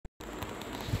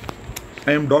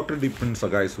I am Dr. Deepan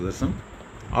Sudherson,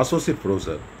 Associate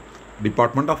Professor,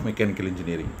 Department of Mechanical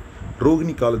Engineering,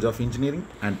 Rohini College of Engineering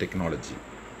and Technology.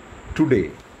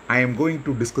 Today, I am going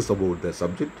to discuss about the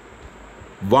subject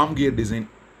warm gear design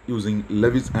using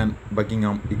Lewis and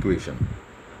Buckingham equation,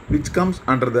 which comes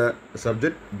under the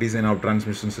subject design of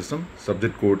transmission system,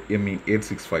 subject code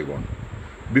ME8651.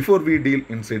 Before we deal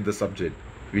inside the subject,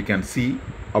 we can see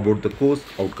about the course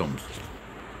outcomes.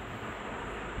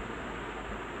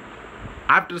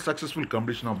 After successful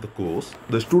completion of the course,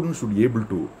 the student should be able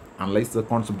to analyze the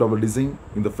concept of a design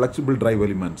in the flexible drive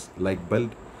elements like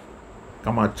belt,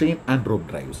 chain and rope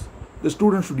drives. The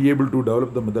student should be able to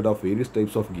develop the method of various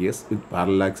types of gears with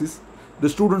parallel axis. The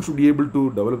student should be able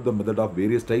to develop the method of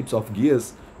various types of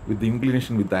gears with the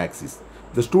inclination with the axis.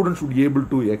 The student should be able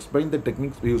to explain the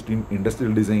techniques used in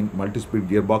industrial design, multi-speed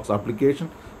gearbox application.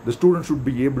 The student should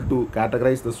be able to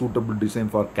categorize the suitable design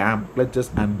for cam, clutches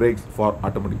and brakes for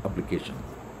automotive application.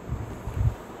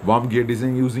 Warm gear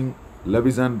design using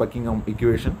Lewis and Buckingham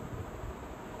equation.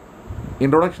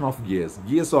 Introduction of gears.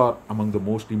 Gears are among the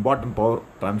most important power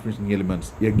transmission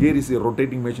elements. A gear is a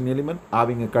rotating machine element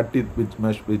having a cut teeth which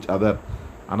mesh with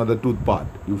another tooth part,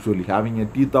 usually having a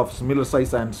teeth of similar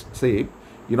size and shape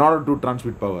in order to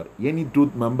transmit power. Any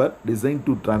tooth member designed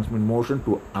to transmit motion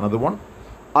to another one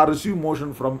or receive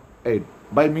motion from it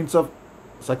by means of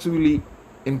successfully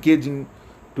engaging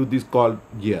tooth is called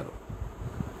gear.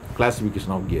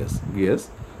 Classification of gears. Gears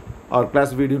are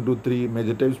classified into three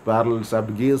major types: parallel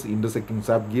shaft gears, intersecting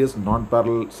shaft gears,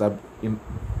 non-parallel shaft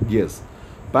gears.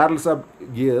 Parallel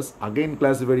shaft gears again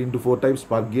classified into four types: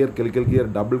 spark gear, helical gear,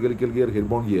 double helical gear,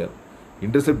 airborne gear.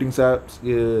 Intercepting shafts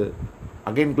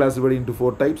again classified into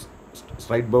four types: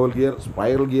 straight bevel gear,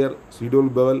 spiral gear, pseudo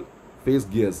bevel, phase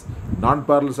gears.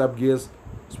 Non-parallel shaft gears,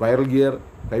 spiral gear,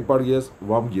 tripod gears,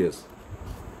 worm gears.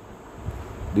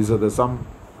 These are the some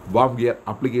warm gear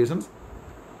applications.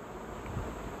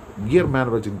 Gear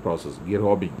manufacturing process, gear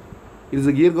hobbing. It is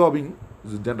a gear hobbing,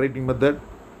 is a generating method,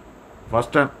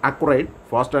 fast and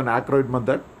accurate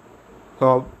method.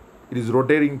 Hob, it is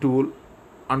rotating tool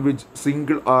on which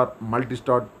single or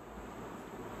multi-start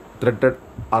threaded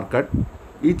or cut.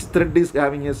 Each thread is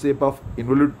having a shape of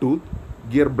involute tooth.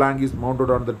 Gear blank is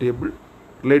mounted on the table.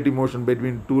 Relative motion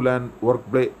between tool and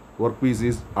workpiece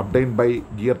is obtained by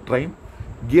gear train.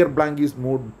 Gear blank is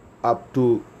moved up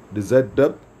to desired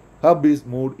depth. Hub is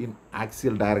moved in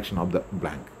axial direction of the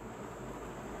blank.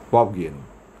 Warm gearing.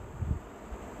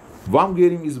 Warm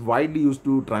gearing is widely used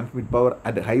to transmit power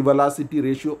at a high velocity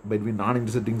ratio between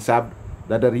non-intersecting shafts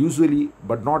that are usually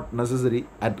but not necessary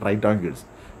at right angles.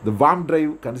 The warm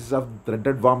drive consists of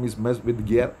threaded worm is meshed with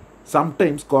gear,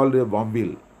 sometimes called a worm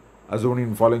wheel, as shown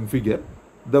in following figure.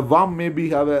 The worm may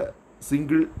have a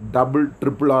single, double,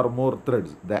 triple or more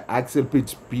threads. The axial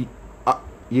pitch PA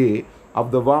of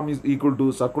the worm is equal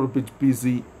to circular pitch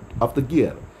PC of the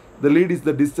gear. The lead is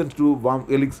the distance to worm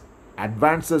helix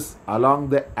advances along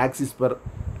the axis per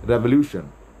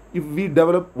revolution. If we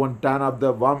develop one turn of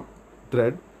the worm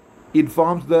thread, it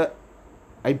forms the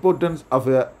hypotenuse of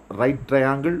a right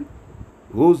triangle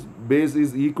whose base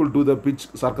is equal to the pitch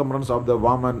circumference of the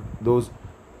worm and those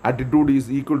attitude is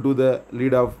equal to the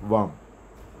lead of worm.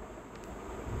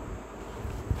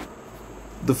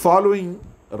 The following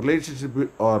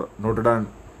relationship are noted on: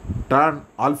 tan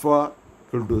alpha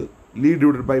equal to lead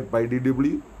divided by pi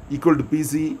dw equal to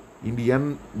pc into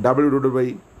n w divided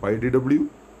by pi dw,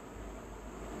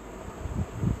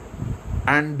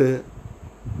 and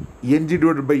ng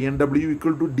divided by nw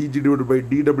equal to dg divided by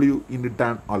dw into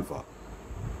tan alpha.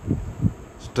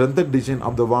 Strengthened design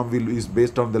of the worm wheel is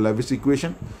based on the Lewis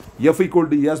equation. F equal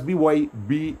to SBY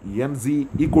B NZ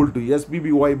equal to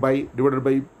SBBY by divided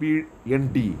by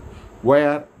PNT,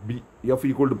 where F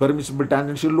equal to permissible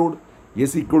tangential load,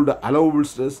 S equal to allowable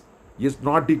stress, S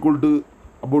not equal to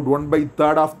about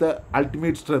 1/3 of the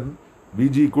ultimate strength,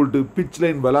 Vg equal to pitch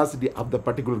line velocity of the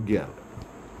particular gear.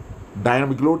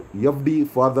 Dynamic load Fd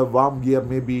for the worm gear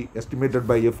may be estimated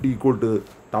by Fd equal to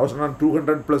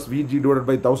 1200 plus Vg divided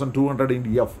by 1200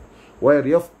 into F, where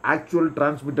F actual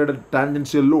transmitted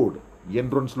tangential load,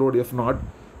 endurance load F naught.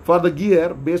 For the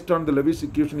gear based on the Lewis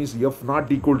equation is F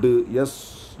naught equal to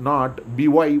S naught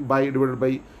By by divided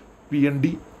by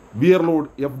Pnd. Wear load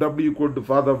Fw equal to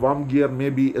for the worm gear may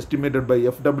be estimated by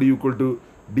Fw equal to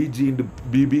Dg into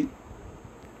Bb,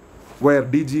 where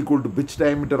Dg equal to pitch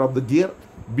diameter of the gear,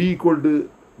 B equal to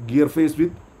gear face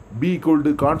width, B equal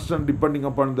to constant depending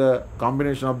upon the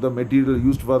combination of the material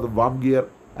used for the worm gear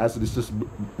as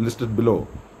listed below.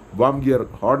 Worm gear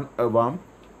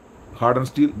hardened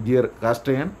steel, gear cast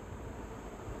iron.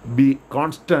 B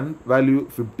constant value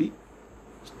 50,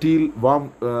 steel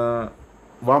worm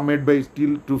valve made by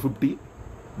steel 250,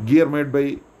 gear made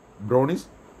by Brownies,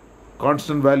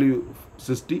 constant value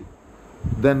 60,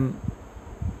 then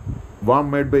valve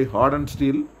made by hardened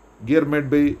steel, gear made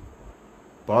by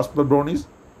Prosper Brownies,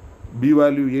 B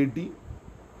value 80,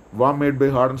 valve made by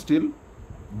hardened steel,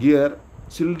 gear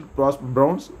chilled Prosper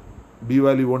Browns, B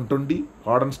value 120,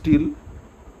 hardened steel,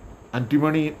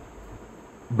 antimony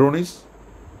Brownies,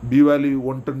 B value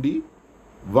 120,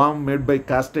 valve made by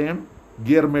cast iron,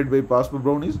 gear made by Prosper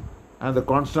Brownies, and the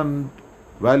constant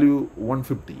value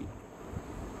 150.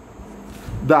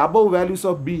 The above values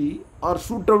of B are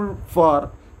suitable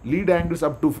for lead angles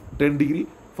up to 10 degree.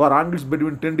 For angles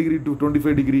between 10 degree to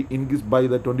 25 degree, increase by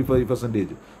the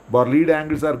 25%. For lead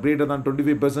angles are greater than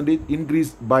 25%,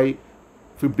 increase by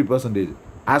 50%.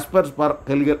 As per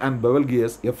Kelliger and Bevel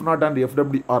gears, F0 and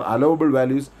FW are allowable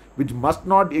values which must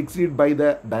not exceed by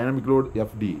the dynamic load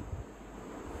FD.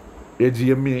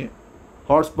 AGMA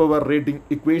horsepower rating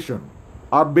equation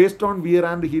are based on wear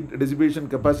and heat dissipation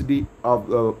capacity of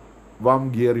the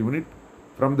valve gear unit.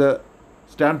 From the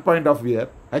standpoint of wear,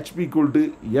 HP equal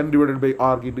to N divided by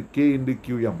R into K into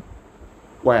QM,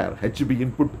 where HP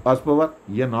input horsepower,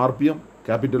 N RPM,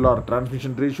 capital R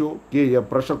transmission ratio, K a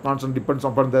pressure constant depends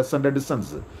upon the center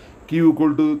distance, Q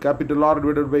equal to capital R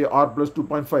divided by R plus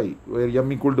 2.5, where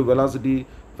M equal to velocity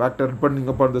factor depending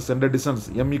upon the center distance,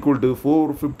 M equal to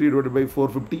 450 divided by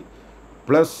 450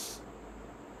 plus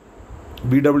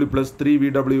VW plus 3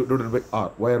 VW divided by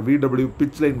R, where VW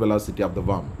pitch line velocity of the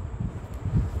valve.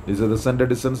 These are the center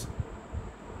distance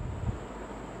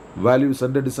value,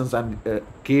 center distance and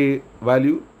K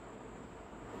value.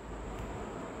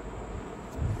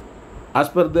 As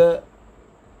per the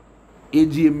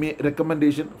AGMA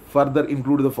recommendation, further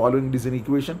include the following design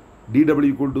equation: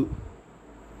 dW equal to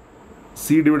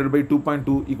C divided by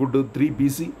 2.2 equal to 3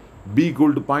 PC, B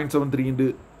equal to 0.73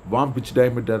 into valve pitch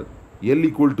diameter, L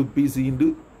equal to PC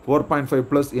into 4.5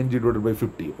 plus NG divided by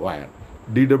 50, where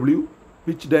dW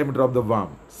pitch diameter of the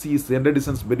valve, C center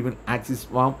distance between axis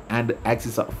valve and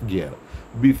axis of gear,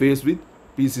 B phase width,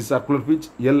 PC circular pitch,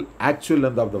 L actual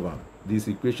length of the valve. These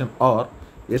equations are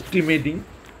estimating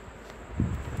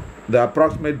the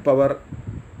approximate power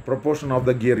proportion of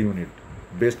the gear unit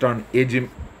based on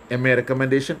AGMA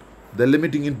recommendation. The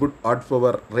limiting input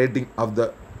horsepower rating of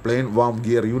the plain valve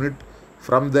gear unit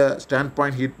from the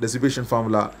standpoint heat dissipation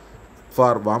formula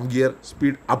for valve gear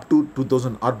speed up to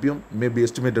 2000 RPM may be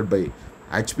estimated by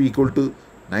HP equal to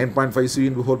 9.5 C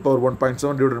into whole power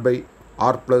 1.7 divided by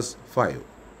R plus 5,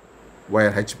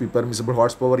 where HP permissible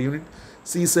horsepower unit,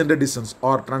 C center distance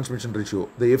or transmission ratio.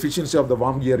 The efficiency of the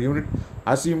valve gear unit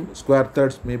assume square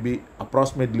thirds may be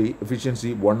approximately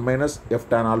efficiency 1 minus F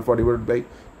tan alpha divided by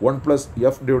 1 plus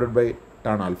F divided by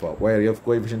tan alpha, where F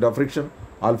coefficient of friction,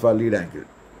 alpha lead angle.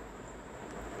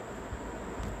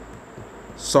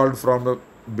 Solved from the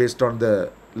based on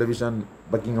the Lewis and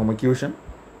Buckingham equation.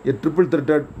 A triple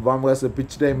threaded valve has a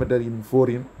pitch diameter in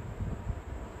 4 in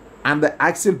and the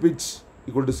axial pitch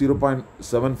equal to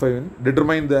 0.75 in.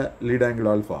 Determine the lead angle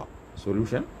alpha.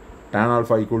 Solution: tan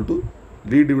alpha equal to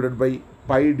lead divided by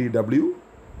pi dW,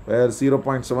 where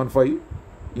 0.75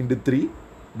 into 3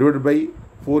 divided by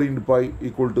 4 into pi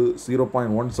equal to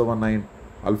 0.179,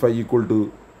 alpha equal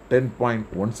to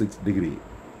 10.16 degree.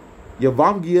 A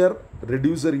valve gear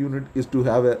reducer unit is to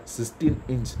have a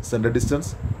 16-inch center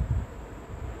distance.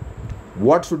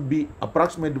 What should be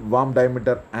approximate valve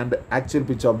diameter and actual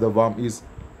pitch of the valve is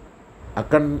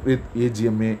according with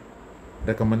AGMA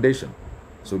recommendation.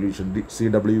 Solution: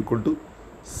 CW equal to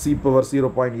C power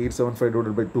 0.875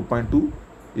 divided by 2.2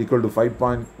 equal to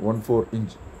 5.14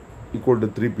 inch equal to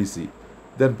 3 PC.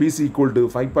 Then PC equal to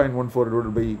 5.14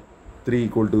 divided by 3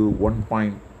 equal to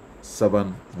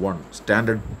 1.71.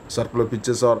 Standard circular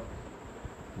pitches are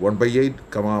 1 by 8,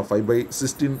 5 by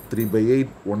 16, 3 by 8,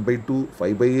 1 by 2,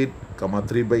 5 by 8,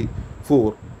 3 by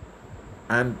 4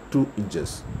 and 2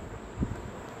 inches.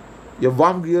 A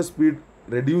valve gear speed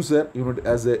reducer unit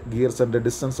has a gear center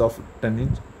distance of 10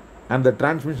 inch and the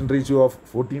transmission ratio of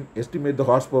 14. Estimate the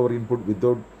horsepower input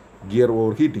without gear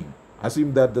overheating.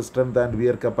 Assume that the strength and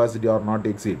wear capacity are not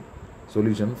exceed.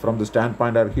 Solution: from the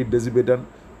standpoint of heat dissipation,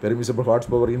 permissible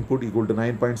horsepower input equal to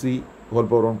 9. C whole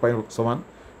power 1.7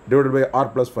 divided by R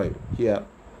plus 5. Here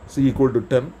C equal to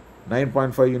 10.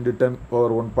 9.5 into 10 power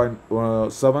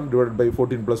 1.7 divided by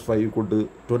 14 plus 5 equal to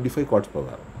 25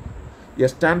 horsepower. A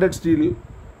standard steel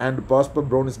and Prosper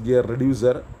Brownies gear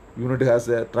reducer unit has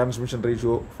a transmission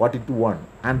ratio 40:1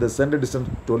 and the center distance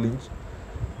 12 inch.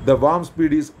 The valve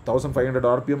speed is 1500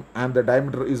 RPM and the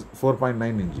diameter is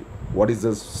 4.9 inch. What is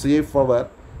the safe power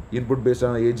input based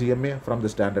on the AGMA from the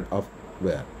standard of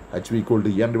wear? HV equal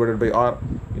to N divided by R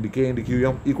into K into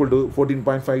QM equal to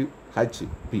 14.5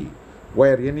 HP.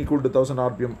 Where N equal to 1000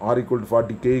 RPM, R equal to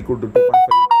 40, K equal to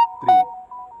 2.53,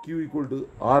 Q equal to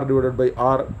R divided by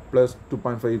R plus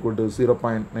 2.5 equal to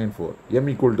 0.94, M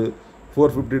equal to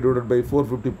 450 divided by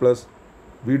 450 plus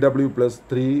VW plus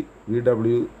 3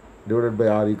 VW divided by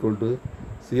R equal to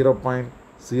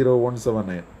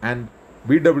 0.0179, and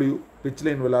VW pitch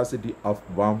lane velocity of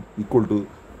worm equal to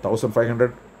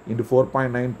 1500 into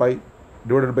 4.9 pi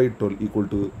divided by 12 equal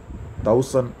to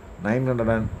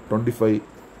 1925.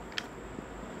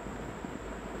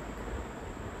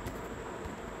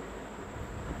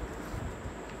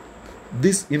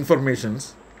 These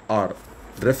informations are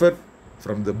referred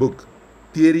from the book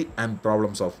Theory and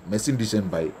Problems of Machine Design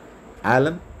by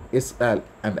Alan S. Al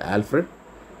and Alfred,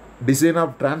 Design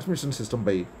of Transmission System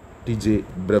by T.J.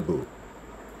 Brabo.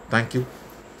 Thank you.